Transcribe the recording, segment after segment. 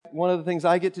one of the things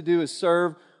I get to do is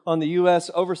serve on the U.S.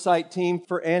 oversight team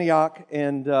for Antioch.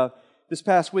 And this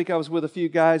past week I was with a few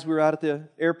guys. We were out at the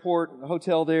airport, the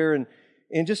hotel there,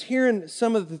 and just hearing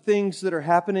some of the things that are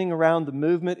happening around the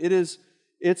movement.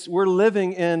 We're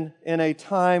living in a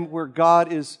time where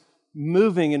God is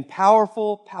moving in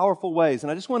powerful, powerful ways.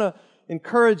 And I just want to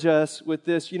encourage us with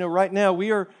this. You know, right now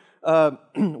we are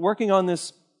working on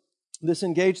this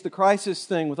Engage the Crisis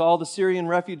thing with all the Syrian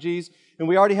refugees, and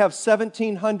we already have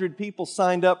 1,700 people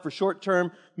signed up for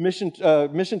short-term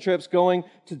mission trips going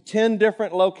to 10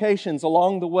 different locations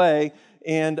along the way,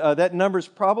 and that number's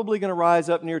probably going to rise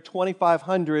up near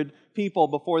 2,500 people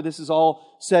before this is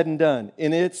all said and done.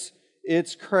 And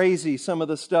it's crazy, some of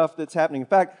the stuff that's happening. In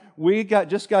fact, we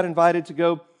just got invited to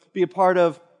go be a part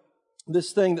of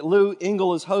this thing that Lou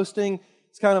Engle is hosting.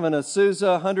 It's kind of an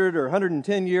Azusa 100 or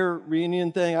 110-year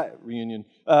reunion thing.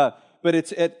 But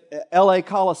it's at L.A.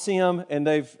 Coliseum, and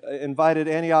they've invited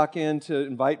Antioch in to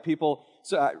invite people.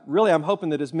 So I'm hoping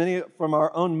that as many from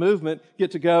our own movement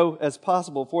get to go as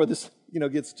possible before this,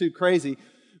 gets too crazy.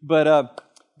 But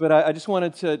I just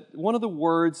wanted to. One of the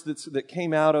words that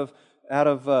came out of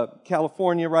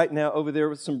California right now over there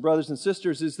with some brothers and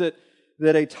sisters is that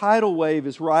a tidal wave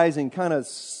is rising, kind of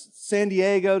San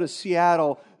Diego to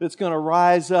Seattle, that's going to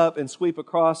rise up and sweep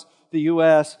across the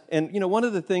U.S. And, one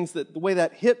of the things the way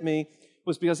that hit me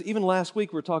was because even last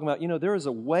week we were talking about, there is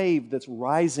a wave that's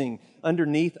rising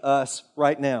underneath us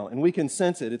right now, and we can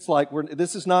sense it. It's like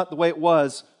this is not the way it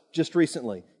was just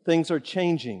recently. Things are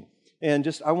changing. And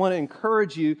I want to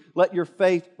encourage you, let your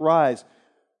faith rise.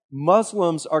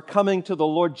 Muslims are coming to the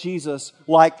Lord Jesus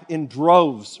like in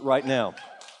droves right now.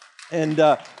 And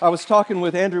I was talking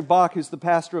with Andrew Bach, who's the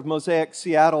pastor of Mosaic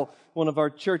Seattle, one of our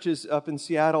churches up in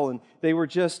Seattle, and they were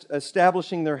just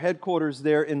establishing their headquarters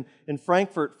there in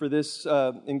Frankfurt for this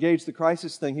Engage the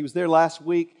Crisis thing. He was there last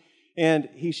week, and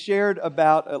he shared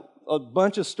about a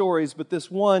bunch of stories, but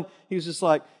this one, he was just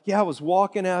like, I was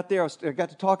walking out there, I got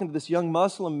to talking to this young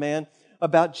Muslim man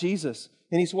about Jesus.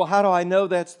 And he said, well, how do I know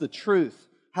that's the truth?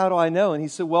 How do I know? And he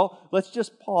said, well, let's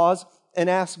just pause and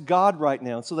ask God right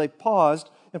now. So they paused,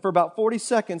 and for about 40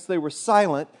 seconds they were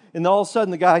silent, and all of a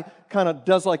sudden the guy kind of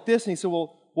does like this, and he said,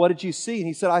 well, what did you see? And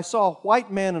he said, I saw a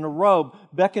white man in a robe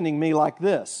beckoning me like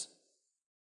this.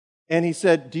 And he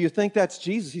said, do you think that's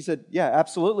Jesus? He said, yeah,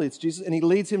 absolutely, it's Jesus. And he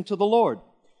leads him to the Lord.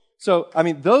 So,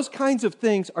 those kinds of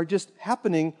things are just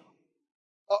happening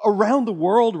around the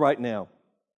world right now.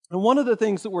 And one of the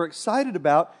things that we're excited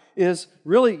about is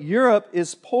really Europe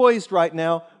is poised right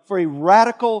now for a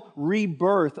radical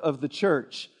rebirth of the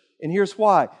church. And here's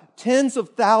why. Tens of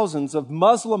thousands of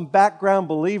Muslim background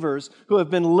believers who have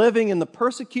been living in the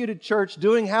persecuted church,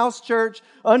 doing house church,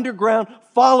 underground,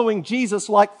 following Jesus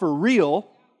like for real,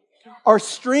 are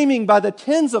streaming by the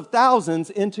tens of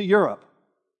thousands into Europe.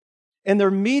 And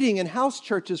they're meeting in house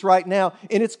churches right now,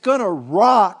 and it's going to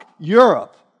rock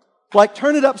Europe. Like,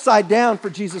 turn it upside down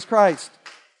for Jesus Christ.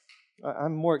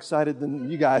 I'm more excited than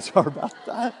you guys are about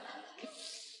that.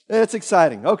 It's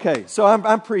exciting. Okay, so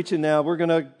I'm preaching now. We're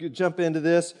going to jump into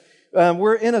this.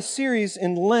 We're in a series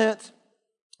in Lent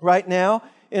right now.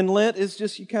 And Lent is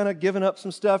just you kind of giving up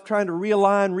some stuff, trying to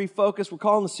realign, refocus. We're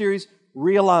calling the series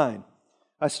Realign.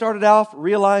 I started off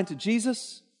realign to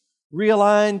Jesus,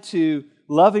 realign to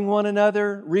loving one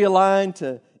another, realign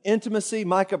to intimacy.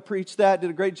 Micah preached that, did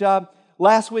a great job.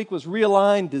 Last week was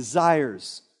realign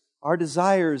desires. Our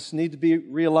desires need to be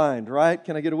realigned, right?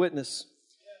 Can I get a witness?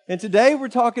 And today we're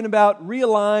talking about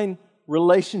realign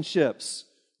relationships.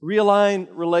 Realign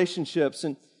relationships.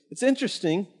 And it's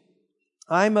interesting.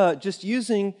 I'm just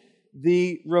using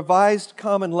the Revised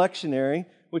Common Lectionary,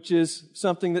 which is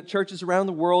something that churches around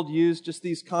the world use, just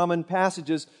these common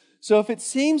passages. So if it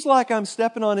seems like I'm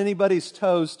stepping on anybody's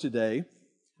toes today,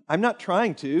 I'm not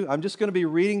trying to. I'm just going to be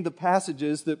reading the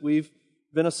passages that we've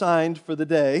been assigned for the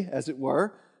day, as it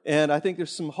were. And I think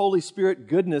there's some Holy Spirit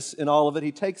goodness in all of it.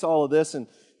 He takes all of this and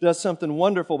does something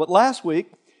wonderful. But last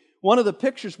week, one of the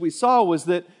pictures we saw was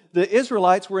that the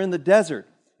Israelites were in the desert.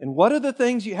 And what are the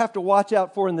things you have to watch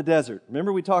out for in the desert?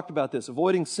 Remember we talked about this,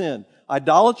 avoiding sin.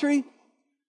 Idolatry,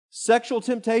 sexual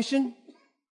temptation,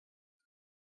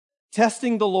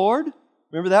 testing the Lord.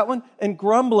 Remember that one? And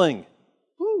grumbling.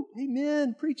 Woo,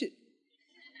 amen, preach it.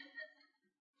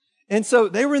 And so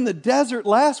they were in the desert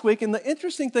last week, and the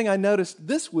interesting thing I noticed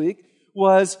this week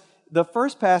was the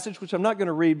first passage, which I'm not going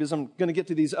to read because I'm going to get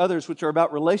to these others, which are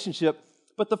about relationship,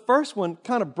 but the first one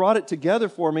kind of brought it together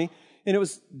for me, and it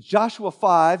was Joshua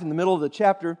 5 in the middle of the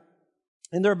chapter,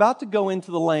 and they're about to go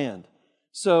into the land.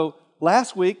 So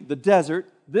last week, the desert,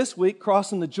 this week,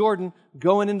 crossing the Jordan,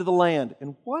 going into the land.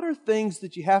 And what are things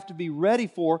that you have to be ready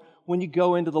for when you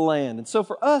go into the land. And so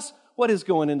for us, what is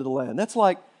going into the land? That's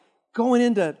like going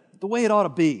into the way it ought to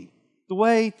be, the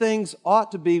way things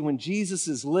ought to be when Jesus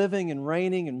is living and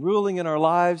reigning and ruling in our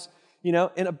lives. And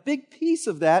a big piece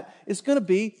of that is going to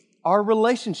be our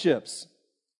relationships.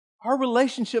 Our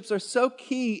relationships are so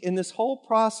key in this whole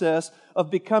process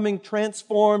of becoming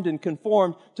transformed and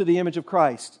conformed to the image of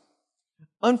Christ.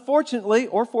 Unfortunately,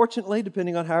 or fortunately,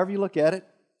 depending on however you look at it,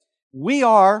 we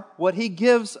are what He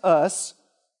gives us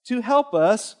to help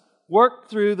us work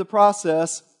through the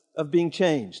process of being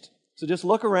changed. So just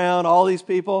look around, all these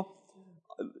people.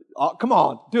 Oh, come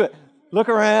on, do it. Look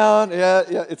around. Yeah,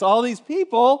 it's all these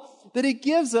people that He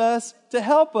gives us to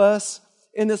help us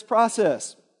in this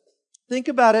process. Think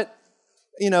about it,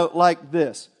 like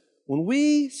this. When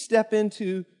we step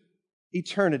into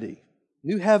eternity,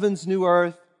 new heavens, new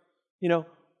earth,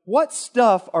 what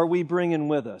stuff are we bringing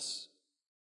with us?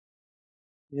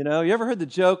 You ever heard the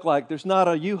joke like there's not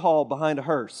a U-Haul behind a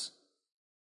hearse?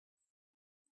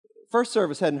 First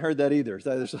service hadn't heard that either.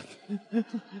 There's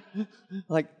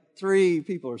like 3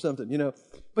 people or something,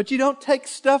 But you don't take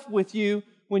stuff with you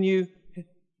when you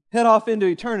head off into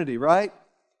eternity, right?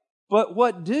 But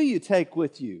what do you take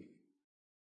with you?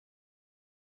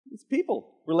 It's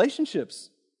people, relationships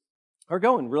are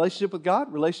going. Relationship with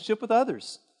God, relationship with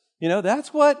others.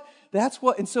 That's what,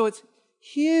 and so it's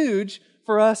huge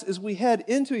for us as we head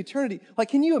into eternity. Like,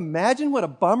 can you imagine what a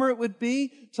bummer it would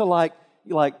be to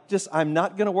just, I'm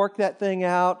not going to work that thing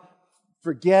out,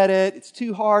 forget it, it's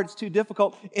too hard, it's too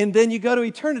difficult, and then you go to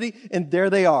eternity, and there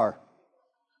they are.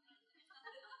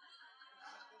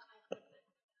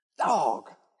 Dog!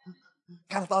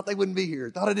 Kind of thought they wouldn't be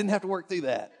here, thought I didn't have to work through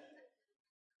that.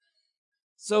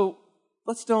 So,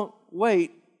 let's don't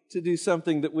wait to do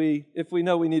something that if we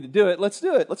know we need to do it, let's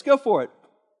do it. Let's go for it.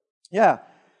 Yeah.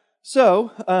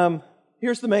 So,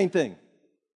 here's the main thing.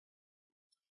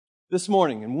 This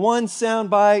morning, in one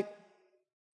soundbite,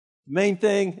 the main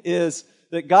thing is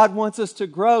that God wants us to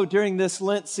grow during this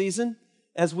Lent season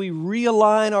as we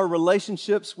realign our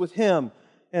relationships with Him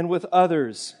and with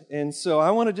others. And so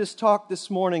I want to just talk this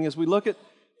morning as we look at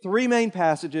 3 main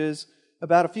passages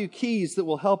about a few keys that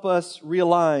will help us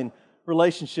realign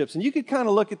relationships. And you could kind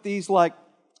of look at these like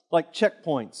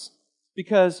checkpoints,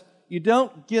 because you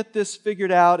don't get this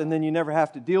figured out and then you never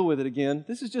have to deal with it again.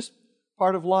 This is just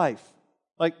part of life.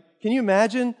 Like, can you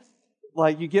imagine,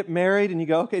 you get married and you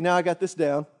go, okay, now I got this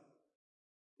down.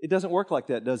 It doesn't work like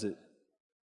that, does it?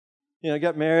 I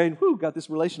got married, got this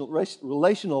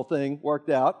relational thing worked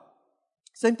out.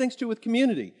 Same thing's true with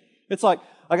community. It's like,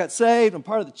 I got saved, I'm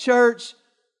part of the church,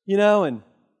 and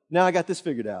now I got this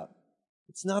figured out.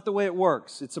 It's not the way it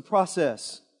works. It's a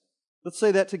process. Let's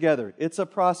say that together. It's a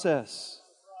process.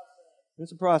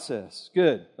 It's a process.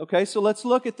 Good. Okay, so let's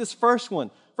look at this first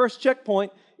one. First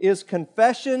checkpoint is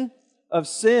confession of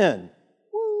sin.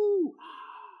 Woo!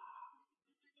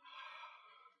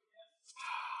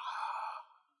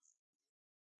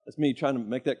 That's me trying to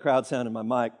make that crowd sound in my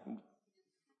mic.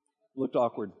 Looked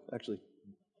awkward, actually.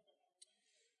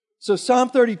 So Psalm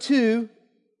 32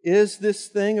 is this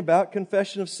thing about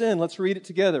confession of sin. Let's read it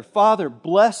together. Father,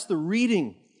 bless the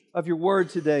reading of your word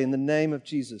today in the name of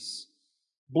Jesus.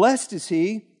 Blessed is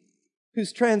he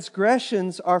whose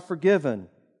transgressions are forgiven,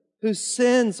 whose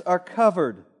sins are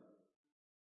covered.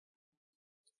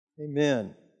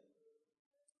 Amen.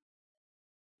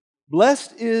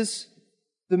 Blessed is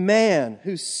the man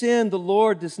whose sin the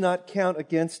Lord does not count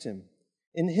against him,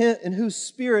 in whose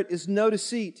spirit is no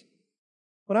deceit.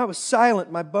 When I was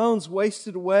silent, my bones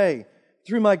wasted away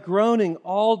through my groaning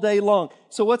all day long.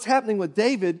 So what's happening with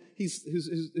David,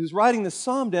 who's writing this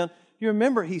psalm down, you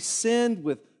remember he sinned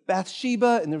with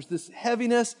Bathsheba, and there was this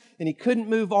heaviness, and he couldn't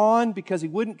move on because he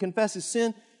wouldn't confess his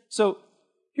sin. So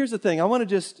here's the thing. I want to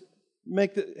just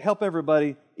help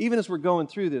everybody, even as we're going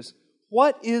through this.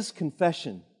 What is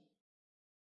confession?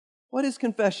 What is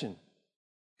confession?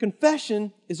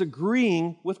 Confession is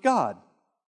agreeing with God.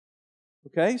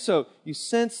 Okay, so you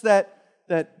sense that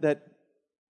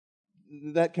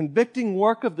convicting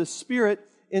work of the Spirit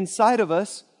inside of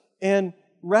us, and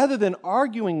rather than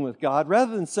arguing with God,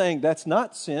 rather than saying that's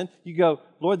not sin, you go,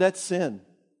 Lord, that's sin.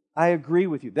 I agree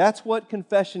with you. That's what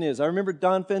confession is. I remember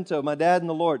Don Finto, my dad in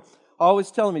the Lord, always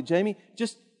telling me, Jamie,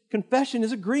 just confession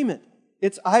is agreement.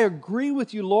 It's I agree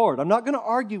with you, Lord. I'm not going to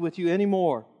argue with you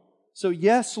anymore. So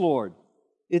yes, Lord,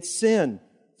 it's sin.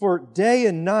 For day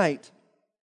and night,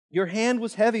 your hand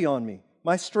was heavy on me.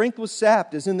 My strength was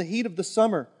sapped as in the heat of the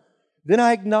summer. Then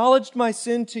I acknowledged my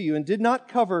sin to you and did not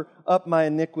cover up my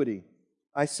iniquity.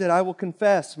 I said, I will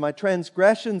confess my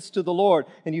transgressions to the Lord,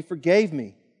 and you forgave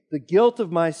me the guilt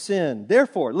of my sin.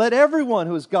 Therefore, let everyone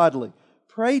who is godly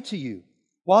pray to you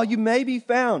while you may be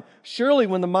found. Surely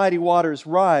when the mighty waters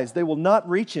rise, they will not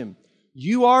reach him.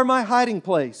 You are my hiding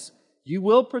place. You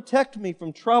will protect me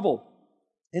from trouble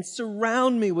and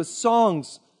surround me with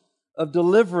songs of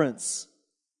deliverance.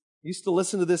 I used to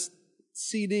listen to this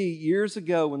CD years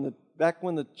ago back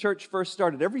when the church first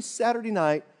started. Every Saturday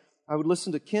night, I would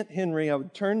listen to Kent Henry. I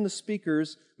would turn the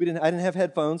speakers. I didn't have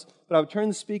headphones, but I would turn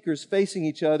the speakers facing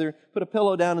each other, put a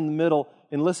pillow down in the middle,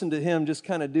 and listen to him just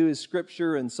kind of do his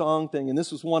scripture and song thing. And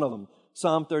this was one of them,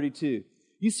 Psalm 32.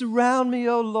 You surround me,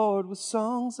 O Lord, with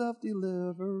songs of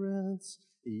deliverance.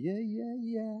 Yeah, yeah,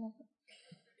 yeah.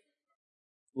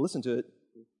 Listen to it.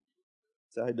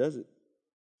 That's how he does it.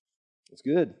 It's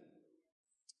good.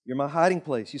 You're my hiding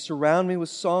place. You surround me with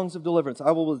songs of deliverance.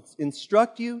 I will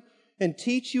instruct you and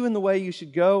teach you in the way you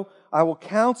should go. I will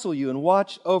counsel you and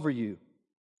watch over you.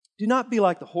 Do not be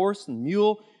like the horse and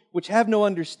mule, which have no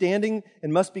understanding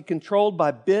and must be controlled by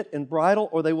bit and bridle,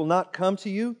 or they will not come to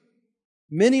you.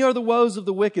 Many are the woes of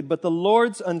the wicked, but the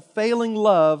Lord's unfailing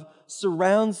love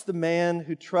surrounds the man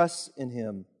who trusts in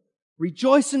Him.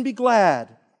 Rejoice and be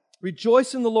glad.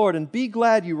 Rejoice in the Lord and be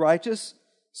glad, you righteous.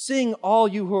 Sing, all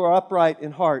you who are upright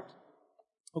in heart.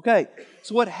 Okay,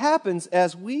 so what happens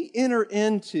as we enter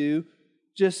into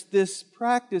just this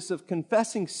practice of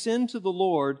confessing sin to the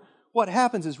Lord, what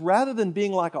happens is rather than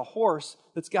being like a horse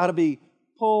that's got to be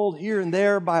pulled here and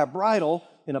there by a bridle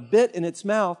and a bit in its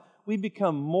mouth, we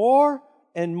become more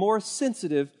and more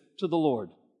sensitive to the Lord.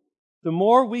 The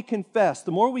more we confess,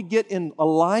 the more we get in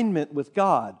alignment with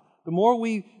God, the more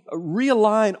we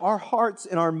realign our hearts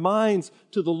and our minds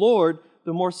to the Lord,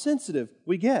 the more sensitive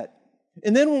we get.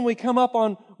 And then when we come up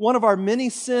on one of our many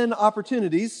sin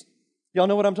opportunities, y'all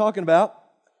know what I'm talking about,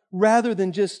 rather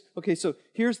than just, okay, so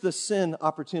here's the sin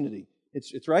opportunity.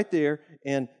 It's right there,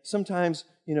 and sometimes,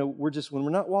 when we're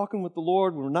not walking with the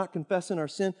Lord, when we're not confessing our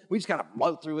sin, we just kind of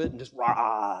blow through it and just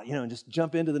and just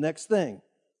jump into the next thing.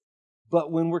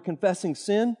 But when we're confessing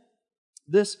sin,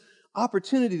 this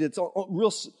opportunity that's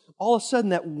all of a sudden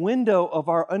that window of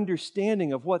our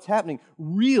understanding of what's happening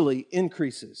really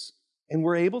increases. And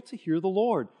we're able to hear the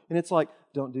Lord. And it's like,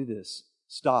 don't do this.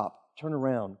 Stop. Turn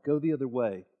around. Go the other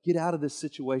way. Get out of this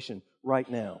situation right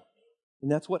now. And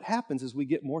that's what happens as we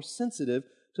get more sensitive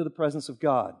to the presence of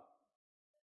God.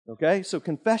 Okay? So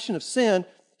confession of sin,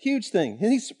 huge thing.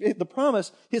 And the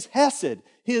promise, His hesed,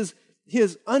 His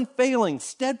unfailing,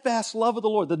 steadfast love of the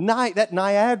Lord, that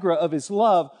Niagara of His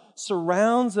love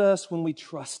surrounds us when we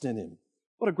trust in Him.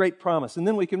 What a great promise. And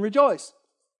then we can rejoice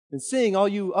and sing, all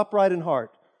you upright in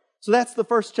heart. So that's the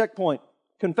first checkpoint,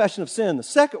 confession of sin. The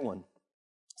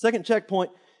second checkpoint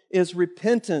is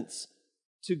repentance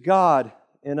to God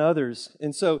and others.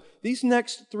 And so these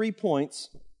next 3 points,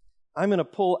 I'm going to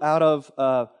pull out of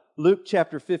Luke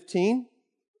chapter 15,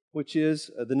 which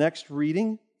is the next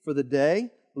reading for the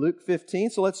day, Luke 15.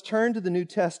 So let's turn to the New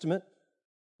Testament.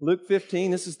 Luke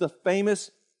 15, this is the famous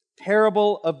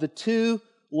parable of the 2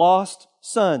 lost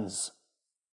sons.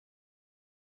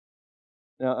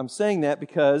 Now, I'm saying that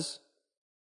because,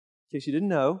 in case you didn't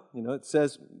know, it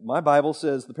says, my Bible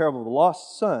says the parable of the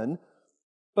lost son,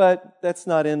 but that's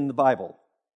not in the Bible.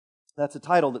 That's a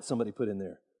title that somebody put in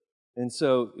there. And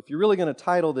so, if you're really going to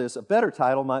title this, a better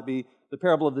title might be the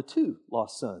parable of the 2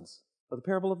 lost sons, or the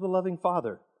parable of the loving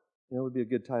father. Would be a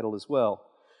good title as well.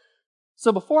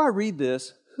 So before I read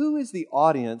this, who is the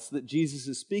audience that Jesus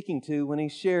is speaking to when He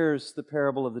shares the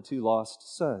parable of the 2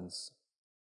 lost sons?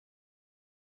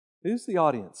 Who's the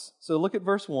audience? So look at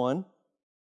verse 1.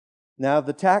 Now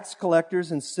the tax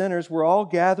collectors and sinners were all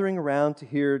gathering around to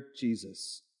hear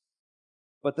Jesus.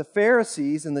 But the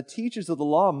Pharisees and the teachers of the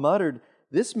law muttered,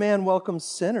 "This man welcomes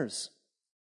sinners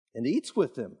and eats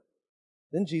with them."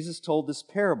 Then Jesus told this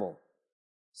parable.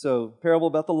 So, parable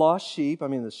about the lost sheep.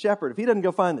 The shepherd, if he doesn't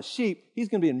go find the sheep, he's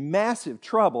going to be in massive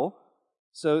trouble.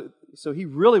 So he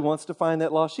really wants to find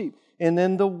that lost sheep. And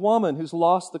then the woman who's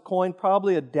lost the coin,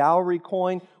 probably a dowry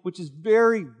coin, which is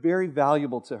very, very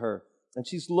valuable to her. And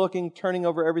she's turning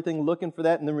over everything, looking for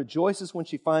that, and then rejoices when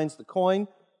she finds the coin.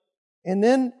 And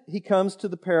then he comes to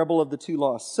the parable of the 2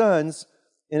 lost sons.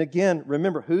 And again,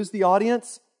 remember, who's the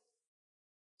audience?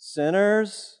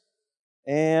 Sinners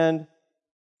and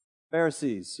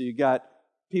Pharisees. So you got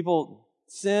people,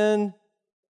 sin,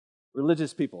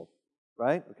 religious people,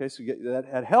 right? Okay, so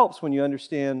that helps when you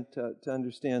understand to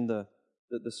understand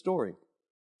the story.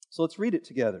 So let's read it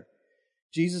together.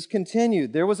 Jesus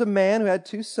continued, "There was a man who had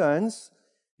 2 sons.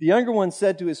 The younger one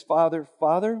said to his father,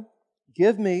 'Father,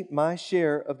 give me my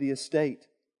share of the estate.'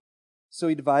 So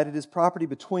he divided his property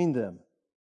between them.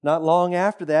 Not long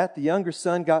after that, the younger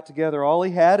son got together all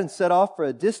he had and set off for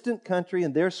a distant country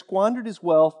and there squandered his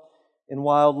wealth in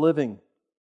wild living.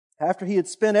 After he had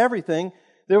spent everything,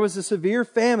 there was a severe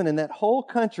famine in that whole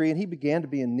country, and he began to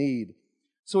be in need.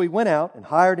 So he went out and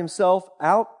hired himself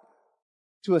out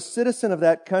to a citizen of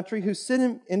that country who sent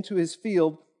him into his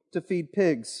field to feed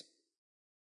pigs.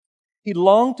 He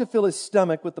longed to fill his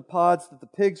stomach with the pods that the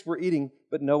pigs were eating,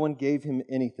 but no one gave him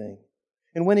anything.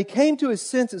 And when he came to his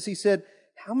senses, he said,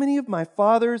 "How many of my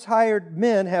father's hired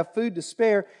men have food to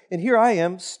spare, and here I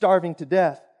am starving to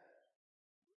death?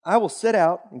 I will set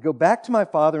out and go back to my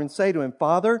father and say to him,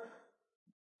 'Father,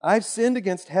 I've sinned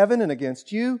against heaven and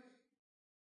against you,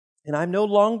 and I'm no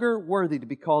longer worthy to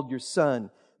be called your son.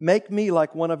 Make me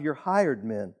like one of your hired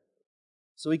men.'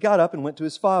 So he got up and went to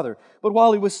his father. But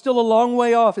while he was still a long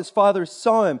way off, his father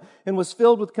saw him and was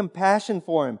filled with compassion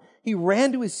for him. He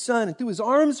ran to his son and threw his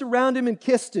arms around him and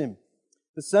kissed him.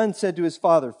 The son said to his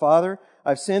father, 'Father,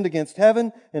 I've sinned against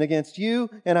heaven and against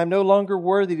you, and I'm no longer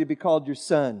worthy to be called your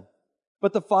son.'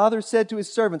 But the father said to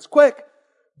his servants, 'Quick,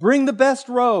 bring the best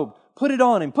robe, put it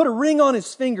on him, put a ring on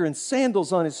his finger and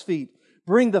sandals on his feet.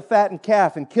 Bring the fattened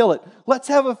calf and kill it. Let's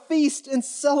have a feast and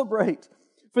celebrate.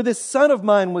 For this son of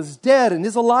mine was dead and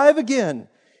is alive again.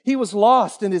 He was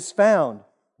lost and is found.'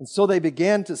 And so they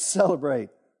began to celebrate.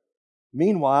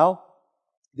 Meanwhile,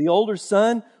 the older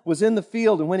son was in the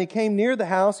field, and when he came near the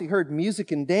house, he heard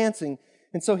music and dancing.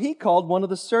 And so he called one of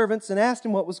the servants and asked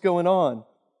him what was going on.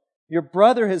 'Your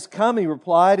brother has come,' he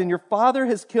replied, 'and your father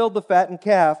has killed the fattened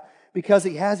calf because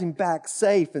he has him back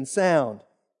safe and sound.'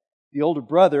 The older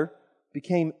brother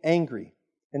became angry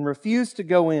and refused to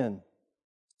go in.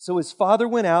 So his father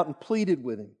went out and pleaded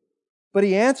with him. But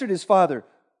he answered his father,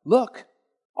 'Look,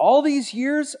 all these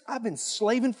years I've been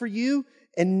slaving for you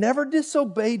and never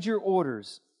disobeyed your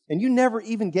orders. And you never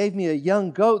even gave me a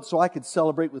young goat so I could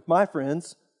celebrate with my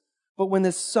friends. But when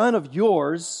this son of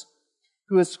yours,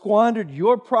 who has squandered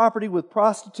your property with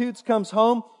prostitutes, comes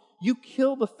home, you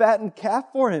kill the fattened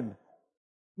calf for him.'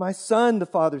 'My son,' the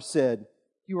father said,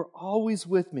 'you are always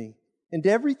with me, and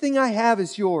everything I have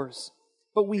is yours.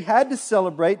 But we had to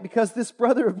celebrate because this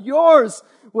brother of yours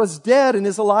was dead and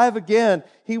is alive again.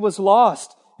 He was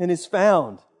lost and is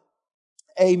found.'"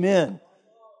 Amen.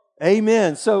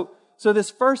 Amen. So this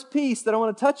first piece that I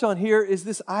want to touch on here is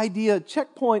this idea,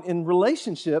 checkpoint in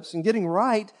relationships and getting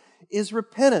right is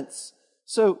repentance.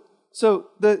 So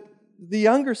the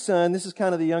younger son, this is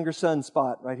kind of the younger son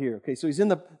spot right here. Okay, so he's in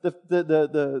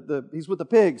he's with the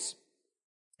pigs.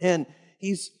 And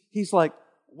he's like,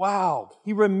 wow,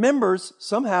 he remembers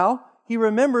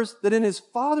that in his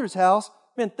father's house,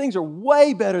 man, things are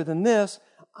way better than this.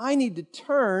 I need to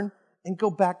turn and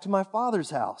go back to my father's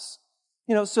house.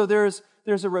 So there's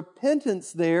a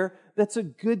repentance there that's a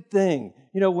good thing.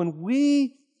 When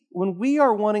we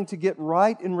are wanting to get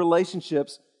right in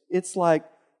relationships, it's like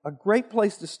a great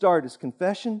place to start is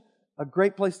confession. A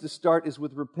great place to start is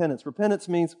with repentance. Repentance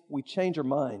means we change our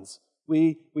minds.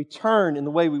 We turn in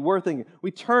the way we were thinking.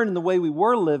 We turn in the way we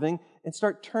were living and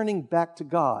start turning back to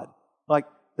God. Like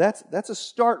that's a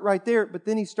start right there, but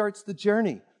then he starts the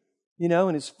journey,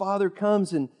 and his father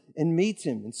comes and meets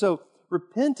him. And so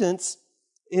repentance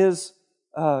is,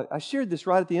 I shared this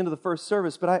right at the end of the first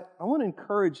service, but I want to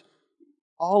encourage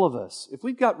all of us. If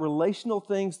we've got relational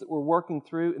things that we're working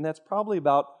through, and that's probably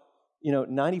about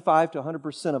 95 to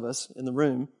 100% of us in the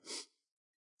room,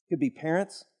 could be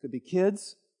parents, could be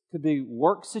kids, could be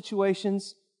work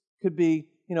situations, could be,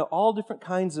 all different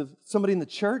kinds of somebody in the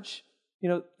church,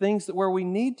 things where we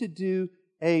need to do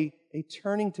a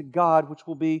turning to God, which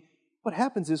will be, what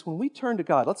happens is when we turn to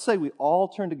God, let's say we all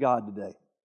turn to God today.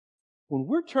 When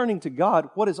we're turning to God,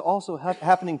 what is also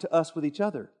happening to us with each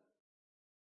other?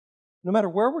 No matter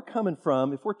where we're coming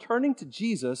from, if we're turning to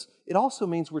Jesus, it also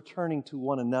means we're turning to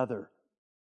one another.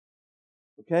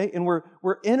 Okay? And we're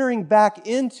entering back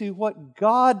into what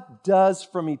God does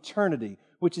from eternity,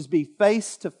 which is be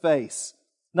face to face.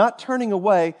 Not turning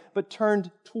away, but turned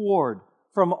toward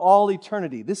from all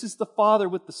eternity. This is the Father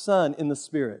with the Son in the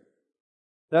Spirit.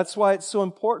 That's why it's so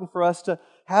important for us to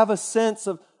have a sense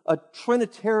of a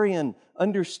Trinitarian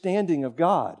understanding of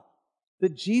God.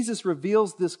 That Jesus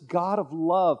reveals this God of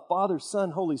love, Father,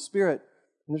 Son, Holy Spirit.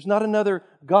 And there's not another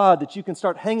God that you can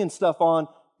start hanging stuff on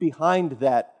behind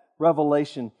that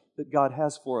revelation that God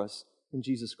has for us in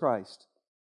Jesus Christ.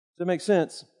 Does that make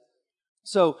sense?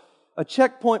 So, a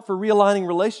checkpoint for realigning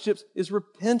relationships is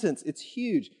repentance. It's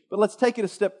huge. But let's take it a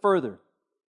step further.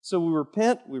 So we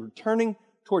repent, we're turning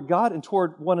toward God and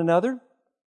toward one another.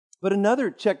 But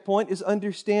another checkpoint is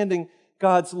understanding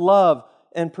God's love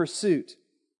and pursuit.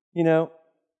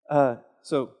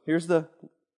 So here's the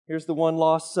one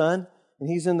lost son, and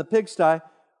he's in the pigsty.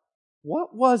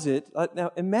 What was it?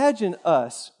 Now imagine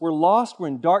us. We're lost. We're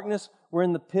in darkness. We're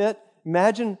in the pit.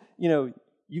 Imagine,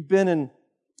 you've been in,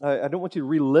 I don't want you to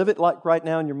relive it like right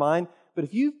now in your mind, but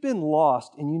if you've been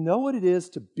lost and you know what it is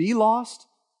to be lost,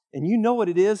 and you know what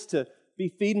it is to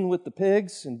be feeding with the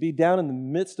pigs and be down in the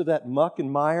midst of that muck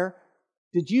and mire,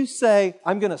 did you say,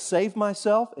 I'm going to save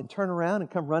myself and turn around and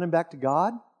come running back to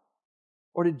God?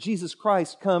 Or did Jesus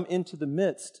Christ come into the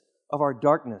midst of our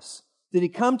darkness? Did He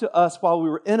come to us while we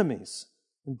were enemies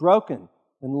and broken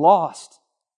and lost?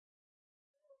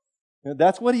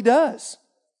 That's what He does.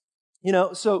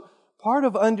 So part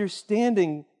of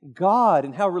understanding God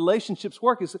and how relationships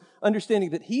work is understanding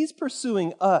that He's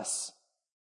pursuing us.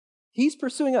 He's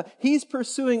pursuing us. He's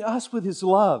pursuing us with His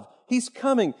love. He's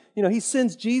coming. He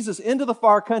sends Jesus into the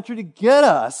far country to get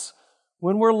us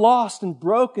when we're lost and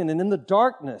broken and in the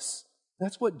darkness.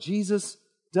 That's what Jesus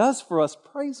does for us.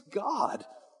 Praise God.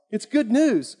 It's good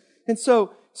news. And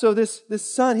so this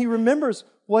son, he remembers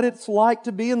what it's like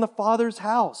to be in the Father's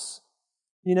house.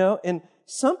 And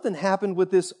something happened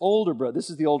with this older brother. This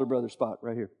is the older brother spot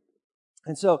right here.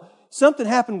 And so something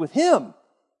happened with him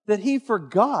that he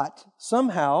forgot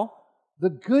somehow the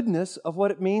goodness of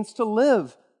what it means to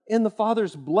live in the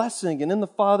Father's blessing and in the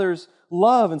Father's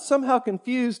love, and somehow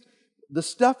confused the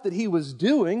stuff that he was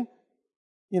doing,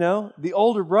 the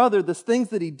older brother, the things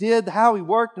that he did, how he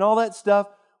worked and all that stuff,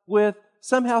 with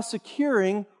somehow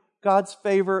securing God's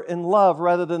favor and love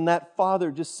rather than that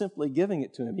Father just simply giving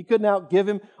it to him. He couldn't outgive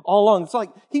him all along. It's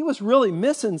like he was really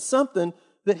missing something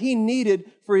that he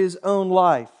needed for his own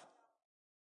life.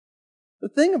 The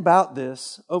thing about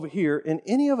this over here, and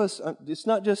any of us, it's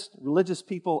not just religious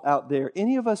people out there,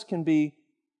 any of us can be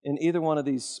in either one of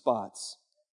these spots.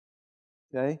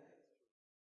 Okay?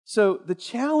 So the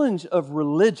challenge of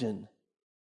religion,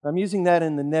 I'm using that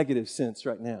in the negative sense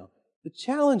right now. The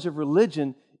challenge of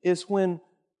religion is when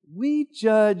we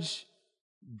judge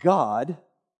God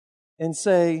and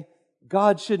say,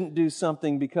 God shouldn't do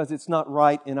something because it's not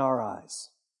right in our eyes.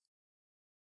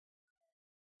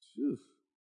 Whew.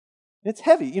 It's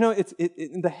heavy.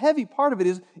 The heavy part of it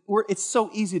is it's so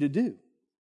easy to do.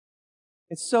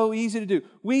 It's so easy to do.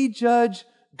 We judge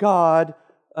God,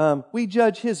 we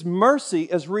judge His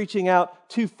mercy as reaching out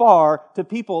too far to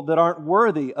people that aren't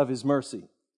worthy of His mercy.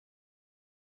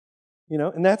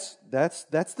 And that's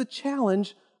the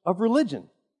challenge of religion.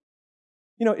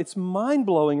 It's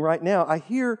mind-blowing right now. I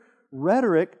hear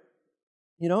rhetoric,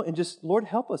 and just, Lord,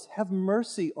 help us. Have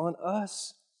mercy on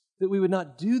us that we would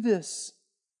not do this.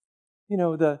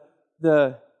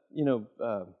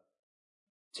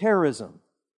 Terrorism,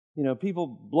 people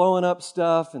blowing up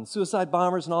stuff and suicide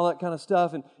bombers and all that kind of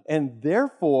stuff. And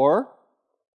therefore,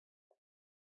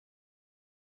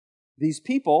 these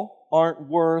people aren't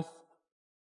worth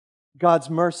God's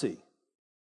mercy.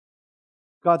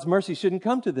 God's mercy shouldn't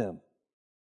come to them.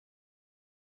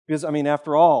 Because,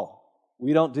 after all,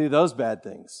 we don't do those bad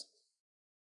things.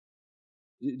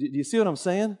 Do you see what I'm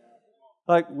saying?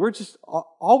 Like, we're just,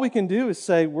 all we can do is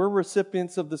say we're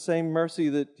recipients of the same mercy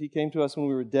that He came to us when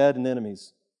we were dead and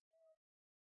enemies.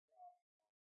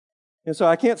 And so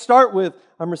I can't start with,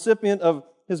 I'm recipient of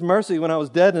His mercy when I was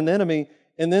dead and an enemy,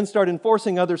 and then start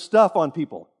enforcing other stuff on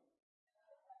people.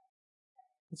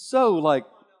 It's so,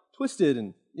 twisted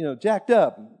and, jacked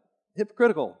up, and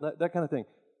hypocritical, that kind of thing.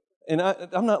 And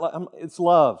it's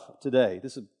love today.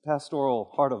 This is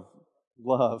pastoral heart of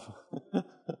love.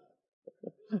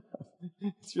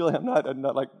 It's really, I'm not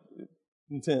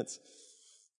intense.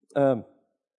 But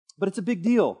it's a big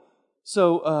deal.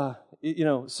 So,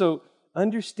 so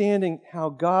understanding how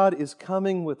God is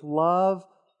coming with love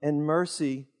and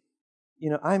mercy,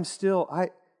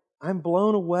 I'm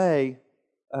blown away.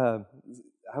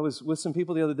 I was with some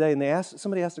people the other day, and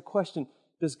somebody asked a question,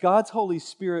 does God's Holy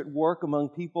Spirit work among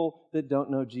people that don't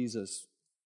know Jesus?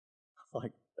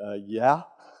 Yeah.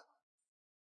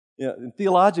 And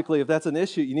theologically, if that's an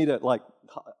issue, you need to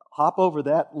hop over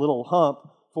that little hump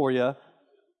for you.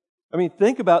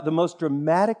 Think about the most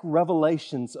dramatic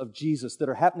revelations of Jesus that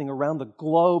are happening around the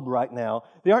globe right now.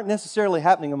 They aren't necessarily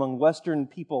happening among Western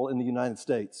people in the United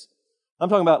States. I'm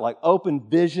talking about open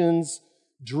visions,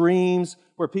 dreams,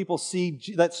 where people see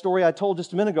that story I told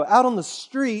just a minute ago. Out on the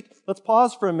street, let's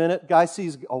pause for a minute. Guy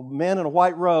sees a man in a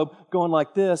white robe going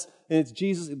like this, and it's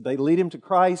Jesus. They lead him to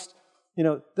Christ.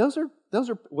 Those are.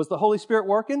 Was the Holy Spirit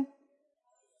working?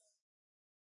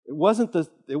 It wasn't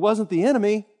the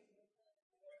enemy.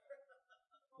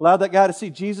 Allowed that guy to see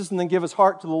Jesus and then give his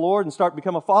heart to the Lord and start to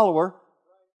become a follower.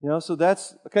 So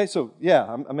that's okay. So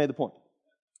yeah, I made the point.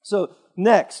 So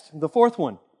next, the fourth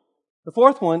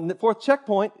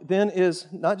checkpoint then is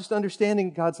not just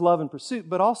understanding God's love and pursuit,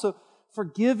 but also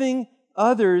forgiving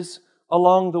others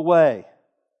along the way.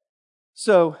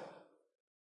 So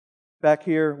back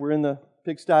here, we're in the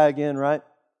pigsty again, right?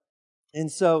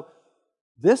 And so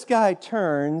this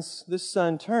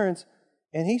son turns,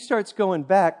 and he starts going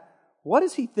back. What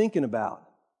is he thinking about?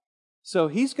 So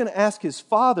he's going to ask his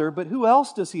father, but who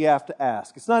else does he have to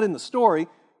ask? It's not in the story,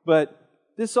 but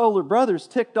this older brother's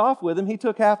ticked off with him. He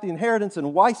took half the inheritance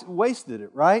and wasted it,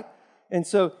 right? And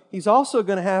so he's also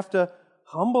going to have to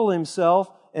humble himself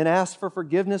and ask for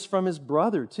forgiveness from his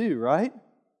brother too, right?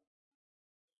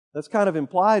 That's kind of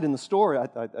implied in the story,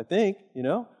 I think, you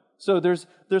know. So there's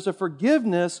a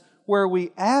forgiveness where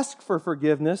we ask for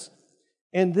forgiveness,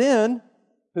 and then,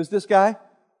 who's this guy?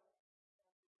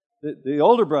 The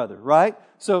older brother, right?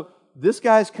 So this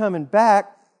guy's coming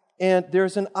back, and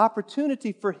there's an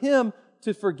opportunity for him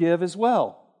to forgive as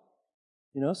well.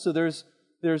 You know, so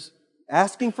there's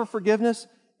asking for forgiveness,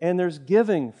 and there's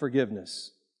giving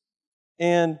forgiveness.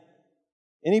 And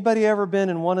anybody ever been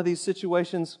in one of these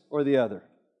situations or the other?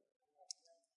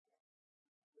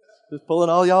 Just pulling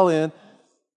all y'all in.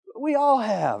 We all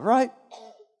have, right?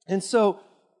 And so,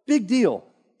 big deal.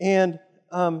 And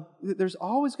there's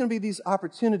always going to be these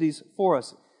opportunities for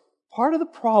us. Part of the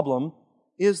problem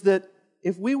is that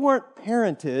if we weren't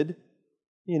parented,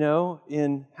 you know,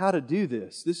 in how to do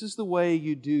this is the way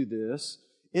you do this,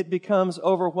 it becomes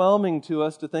overwhelming to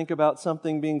us to think about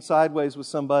something being sideways with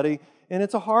somebody, and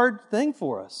it's a hard thing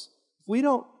for us.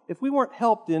 If we weren't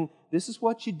helped in, this is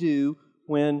what you do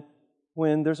when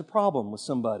there's a problem with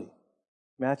somebody.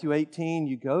 Matthew 18,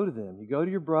 you go to them. You go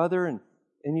to your brother and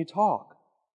you talk.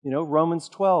 You know, Romans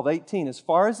 12:18, as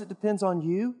far as it depends on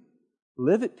you,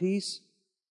 live at peace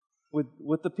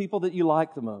with the people that you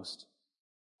like the most.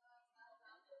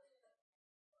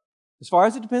 As far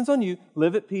as it depends on you,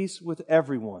 live at peace with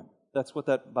everyone. That's what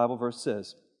that Bible verse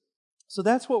says. So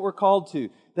that's what we're called to,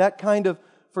 that kind of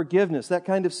forgiveness, that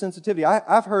kind of sensitivity.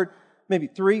 I've heard maybe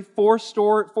 4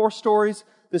 stories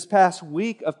this past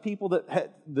week of people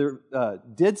that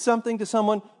did something to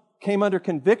someone, came under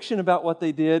conviction about what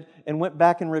they did, and went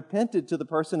back and repented to the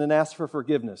person and asked for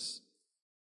forgiveness.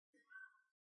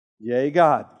 Yay,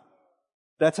 God.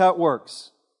 That's how it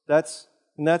works. That's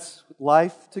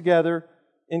life together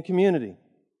in community.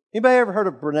 Anybody ever heard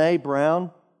of Brene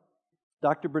Brown?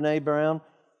 Dr. Brene Brown?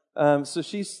 So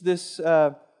she's this,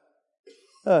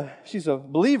 she's a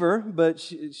believer, but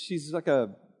she's like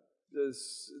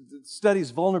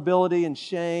studies vulnerability and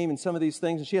shame and some of these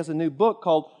things. And she has a new book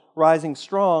called Rising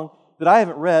Strong that I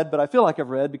haven't read, but I feel like I've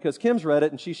read because Kim's read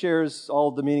it and she shares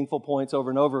all the meaningful points over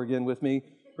and over again with me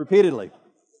repeatedly.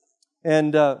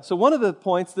 And so one of the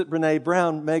points that Brene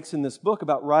Brown makes in this book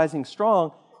about rising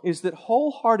strong is that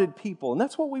wholehearted people, and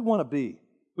that's what we want to be.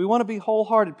 We want to be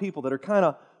wholehearted people that are kind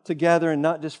of together and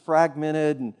not just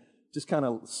fragmented and just kind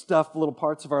of stuff little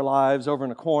parts of our lives over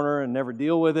in a corner and never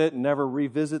deal with it and never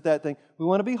revisit that thing. We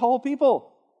want to be whole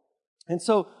people. And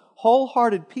so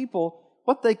wholehearted people,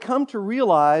 what they come to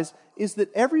realize is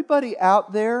that everybody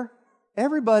out there,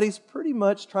 everybody's pretty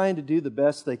much trying to do the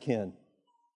best they can.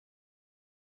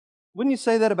 Wouldn't you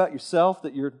say that about yourself,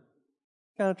 that you're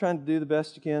kind of trying to do the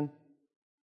best you can?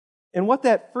 And what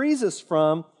that frees us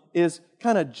from is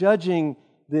kind of judging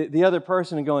the other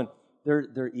person and going,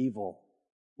 they're evil.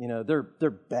 You know, they're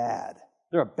bad.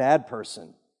 They're a bad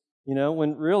person. You know,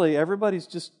 when really everybody's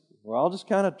just, we're all just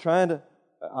kind of trying to,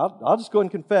 I'll just go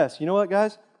ahead and confess. You know what,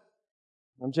 guys?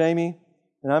 I'm Jamie,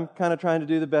 and I'm kind of trying to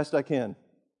do the best I can.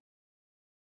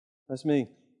 That's me.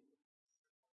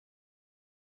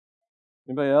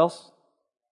 Anybody else?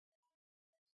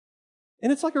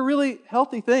 And it's like a really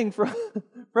healthy thing for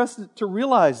us to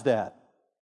realize that.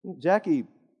 Jackie, you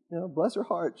know, bless her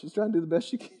heart, she's trying to do the best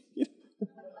she can.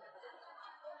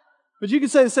 But you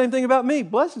could say the same thing about me.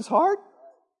 Bless his heart.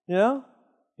 You know,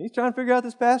 he's trying to figure out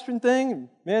this pastoring thing. And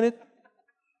man,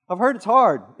 I've heard it's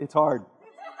hard. It's hard.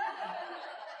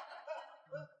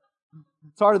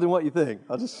 It's harder than what you think.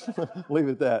 I'll just leave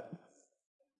it at that.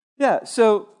 Yeah,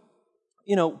 so,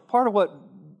 you know, part of what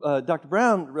Dr.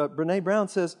 Brene Brown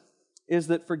says is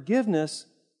that forgiveness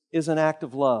is an act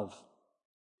of love.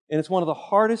 And it's one of the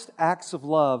hardest acts of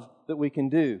love that we can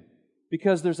do.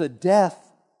 Because there's a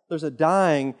death, there's a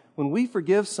dying. When we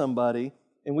forgive somebody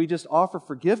and we just offer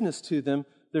forgiveness to them,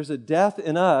 there's a death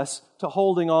in us to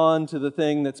holding on to the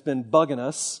thing that's been bugging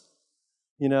us,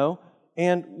 you know.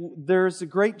 And there's a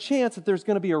great chance that there's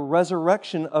going to be a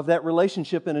resurrection of that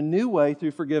relationship in a new way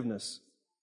through forgiveness.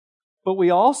 But we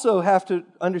also have to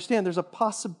understand there's a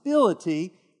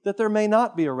possibility that there may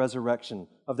not be a resurrection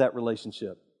of that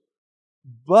relationship.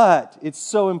 But it's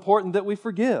so important that we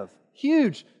forgive.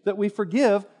 Huge that we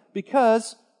forgive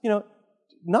because, you know,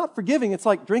 not forgiving, it's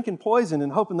like drinking poison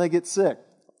and hoping they get sick.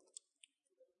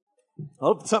 I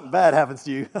hope something bad happens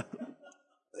to you.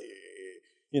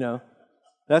 You know,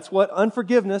 That's what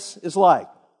unforgiveness is like.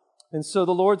 And so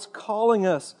the Lord's calling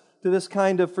us to this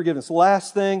kind of forgiveness.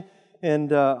 Last thing,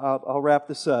 and I'll wrap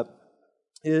this up,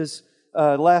 is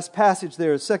last passage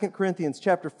there is 2 Corinthians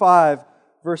chapter 5,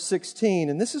 verse 16.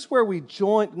 And this is where we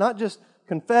join, not just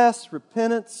confess,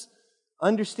 repentance,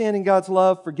 understanding God's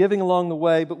love, forgiving along the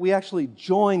way, but we actually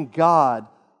join God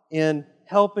in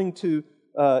helping to,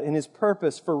 in His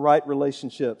purpose for right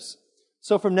relationships.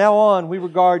 So from now on, we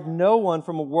regard no one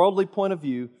from a worldly point of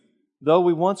view. Though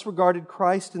we once regarded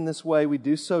Christ in this way, we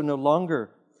do so no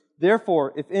longer.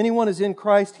 Therefore, if anyone is in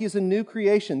Christ, he is a new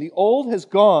creation. The old has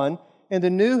gone and the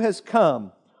new has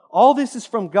come. All this is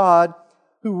from God,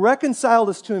 who reconciled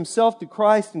us to Himself through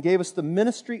Christ and gave us the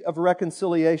ministry of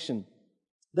reconciliation.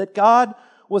 That God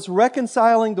was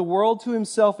reconciling the world to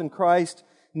Himself in Christ,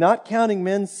 not counting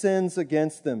men's sins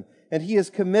against them. And He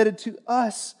has committed to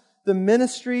us the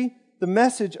ministry, the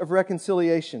message of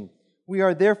reconciliation. We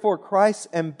are therefore Christ's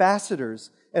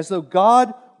ambassadors, as though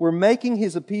God were making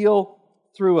His appeal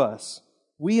through us.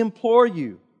 We implore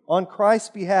you, on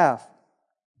Christ's behalf,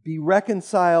 be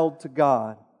reconciled to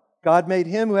God. God made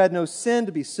Him who had no sin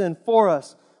to be sin for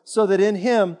us, so that in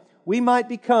Him we might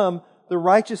become the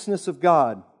righteousness of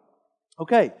God.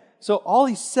 Okay, so all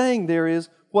He's saying there is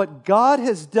what God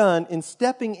has done in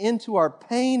stepping into our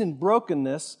pain and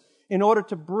brokenness in order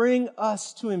to bring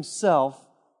us to Himself.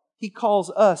 He calls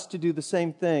us to do the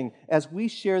same thing as we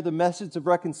share the message of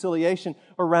reconciliation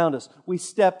around us. We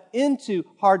step into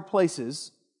hard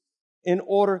places in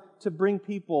order to bring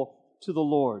people to the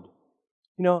Lord.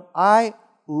 You know, I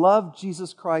love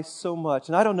Jesus Christ so much,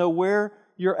 and I don't know where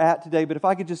you're at today, but if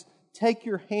I could just take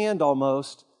your hand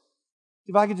almost,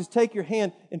 if I could just take your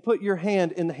hand and put your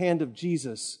hand in the hand of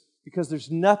Jesus, because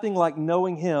there's nothing like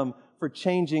knowing Him for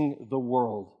changing the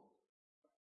world.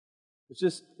 It's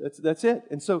just, that's it.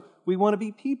 And so we want to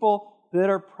be people that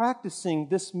are practicing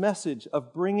this message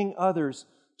of bringing others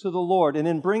to the Lord. And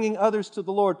in bringing others to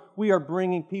the Lord, we are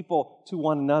bringing people to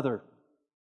one another.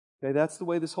 Okay, that's the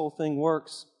way this whole thing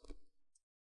works.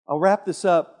 I'll wrap this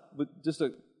up with just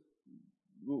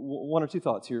one or two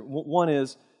thoughts here. One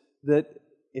is that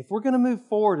if we're going to move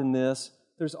forward in this,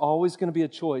 there's always going to be a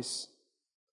choice.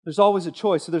 There's always a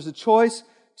choice. So there's a choice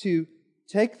to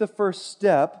take the first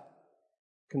step: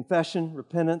 confession,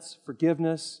 repentance,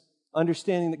 forgiveness,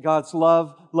 understanding that God's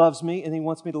love loves me and He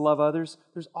wants me to love others.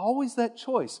 There's always that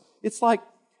choice. It's like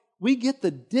we get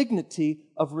the dignity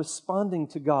of responding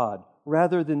to God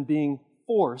rather than being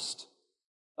forced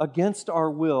against our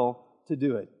will to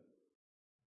do it.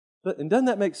 And doesn't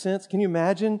that make sense? Can you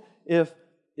imagine if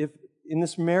in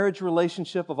this marriage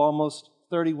relationship of almost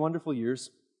 30 wonderful years,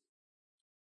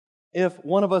 if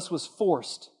one of us was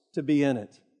forced to be in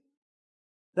it?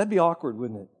 That'd be awkward,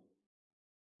 wouldn't it?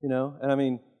 You know, and I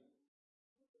mean,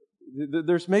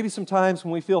 there's maybe some times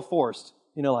when we feel forced,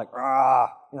 you know, like,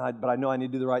 but I know I need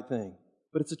to do the right thing.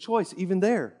 But it's a choice, even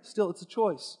there. Still, it's a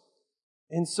choice.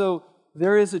 And so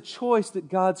there is a choice that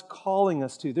God's calling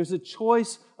us to. There's a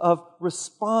choice of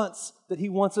response that He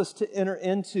wants us to enter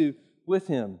into with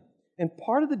Him. And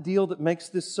part of the deal that makes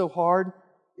this so hard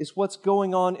is what's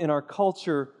going on in our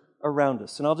culture around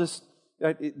us. And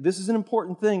this is an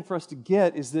important thing for us to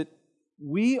get, is that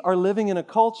we are living in a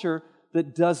culture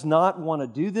that does not want to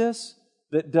do this,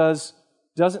 that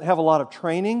doesn't have a lot of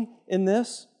training in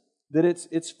this, that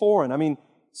it's foreign. I mean,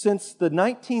 since the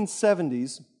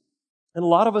 1970s, and a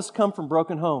lot of us come from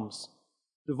broken homes.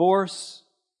 Divorce,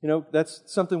 you know, that's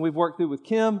something we've worked through with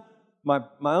Kim. My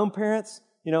own parents,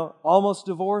 you know, almost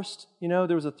divorced. You know,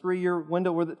 there was a 3-year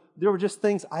window where there were just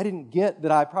things I didn't get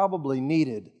that I probably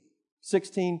needed.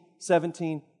 16,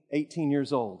 17, 18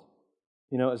 years old.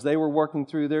 You know, as they were working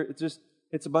through there,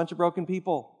 it's a bunch of broken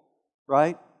people,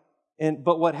 right?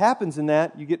 But what happens in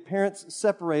that, you get parents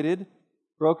separated,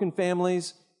 broken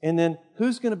families, and then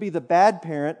who's going to be the bad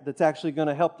parent that's actually going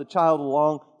to help the child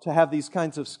along to have these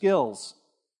kinds of skills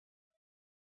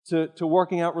to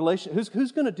working out relationships?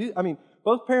 Who's going to do? I mean,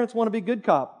 both parents want to be good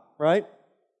cop, right?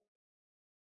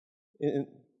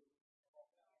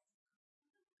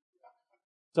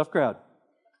 Tough crowd.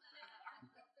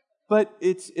 But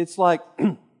it's like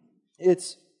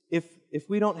if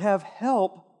we don't have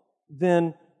help,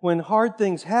 then when hard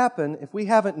things happen, if we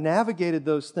haven't navigated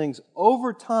those things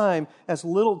over time as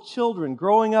little children,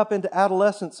 growing up into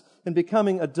adolescence and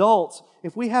becoming adults,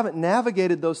 if we haven't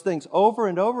navigated those things over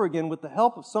and over again with the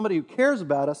help of somebody who cares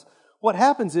about us, what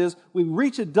happens is we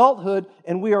reach adulthood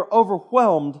and we are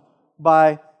overwhelmed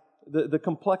by the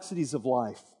complexities of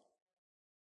life.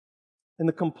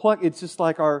 And it's just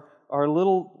like our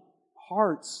little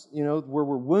hearts, you know, where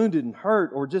we're wounded and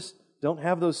hurt or just don't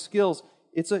have those skills.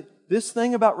 This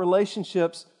thing about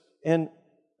relationships, and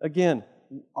Again,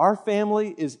 our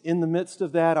family is in the midst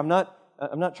of that. I'm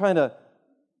not trying to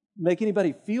make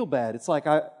anybody feel bad. It's like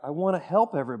I want to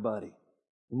help everybody.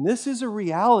 And this is a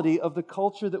reality of the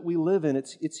culture that we live in.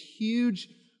 It's huge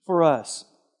for us.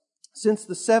 Since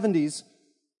the 70s,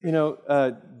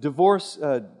 divorce,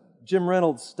 Jim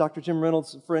Reynolds, Dr. Jim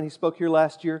Reynolds, a friend, he spoke here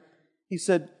last year. He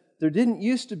said, there didn't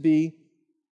used to be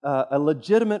a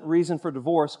legitimate reason for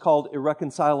divorce called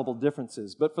irreconcilable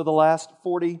differences. But for the last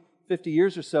 40, 50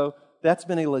 years or so, that's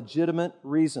been a legitimate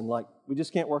reason. Like, we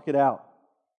just can't work it out.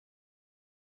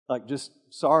 Like,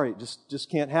 sorry,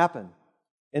 just can't happen.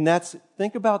 And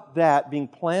think about that being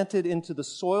planted into the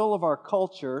soil of our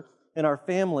culture and our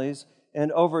families,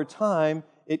 and over time,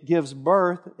 it gives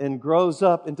birth and grows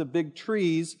up into big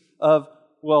trees of,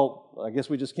 well, I guess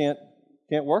we just can't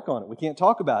work on it. We can't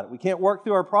talk about it. We can't work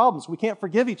through our problems. We can't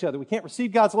forgive each other. We can't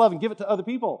receive God's love and give it to other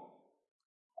people.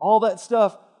 All that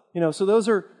stuff, so those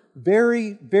are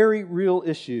very, very real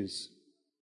issues.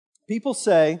 People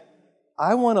say,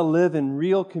 I want to live in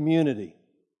real community.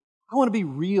 I want to be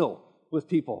real with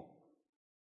people.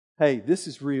 Hey, this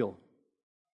is real.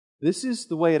 This is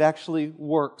the way it actually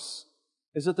works,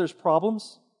 is that there's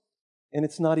problems, and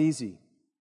it's not easy.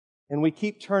 And we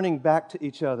keep turning back to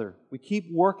each other. We keep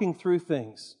working through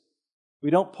things. We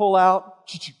don't pull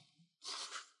out,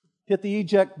 hit the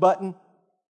eject button.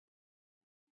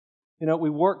 We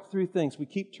work through things. We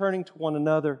keep turning to one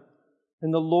another.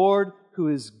 And the Lord who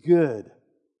is good,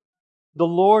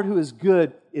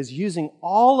 is using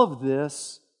all of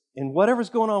this in whatever's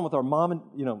going on with our mom and,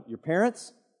 your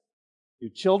parents,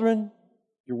 your children,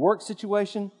 your work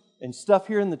situation, and stuff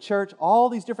here in the church, all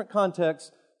these different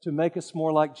contexts to make us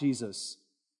more like Jesus.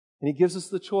 And He gives us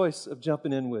the choice of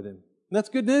jumping in with Him. And that's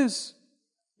good news.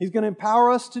 He's going to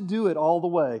empower us to do it all the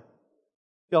way.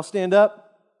 Y'all stand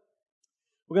up.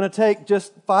 We're going to take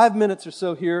just 5 minutes or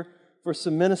so here for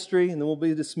some ministry, and then we'll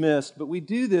be dismissed. But we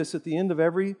do this at the end of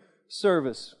every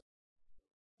service.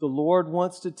 The Lord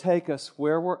wants to take us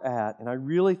where we're at, and I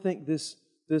really think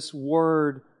this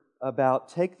word about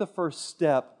take the first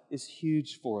step is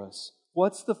huge for us.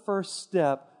 What's the first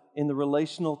step in the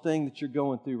relational thing that you're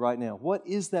going through right now? What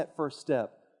is that first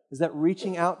step? Is that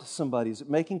reaching out to somebody? Is it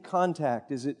making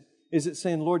contact? Is it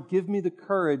saying, Lord, give me the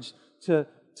courage to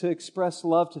express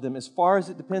love to them? As far as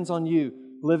it depends on you,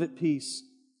 live at peace.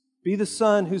 Be the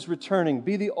son who's returning.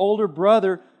 Be the older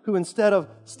brother who, instead of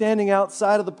standing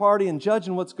outside of the party and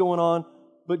judging what's going on,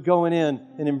 but going in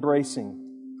and embracing.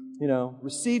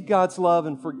 Receive God's love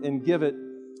and give it.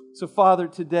 So, Father,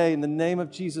 today, in the name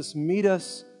of Jesus, meet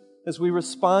us as we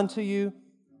respond to You.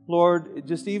 Lord,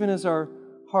 just even as our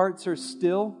hearts are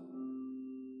still,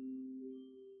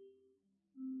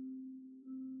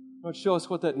 Lord, show us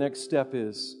what that next step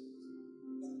is.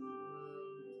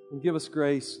 And give us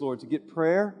grace, Lord, to get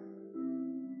prayer,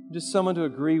 just someone to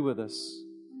agree with us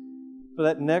for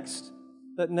that next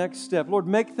step. Lord,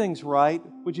 make things right.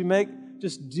 Would You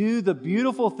just do the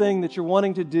beautiful thing that You're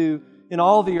wanting to do in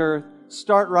all the earth.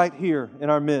 Start right here in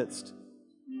our midst.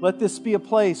 Let this be a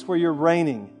place where You're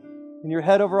reigning and You're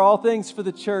head over all things for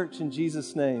the church in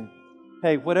Jesus' name.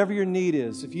 Hey, whatever your need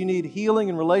is, if you need healing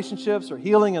in relationships or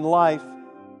healing in life,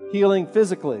 healing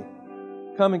physically,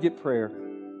 come and get prayer.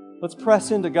 Let's press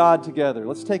into God together.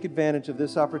 Let's take advantage of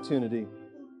this opportunity.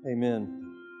 Amen.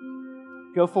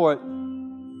 Go for it.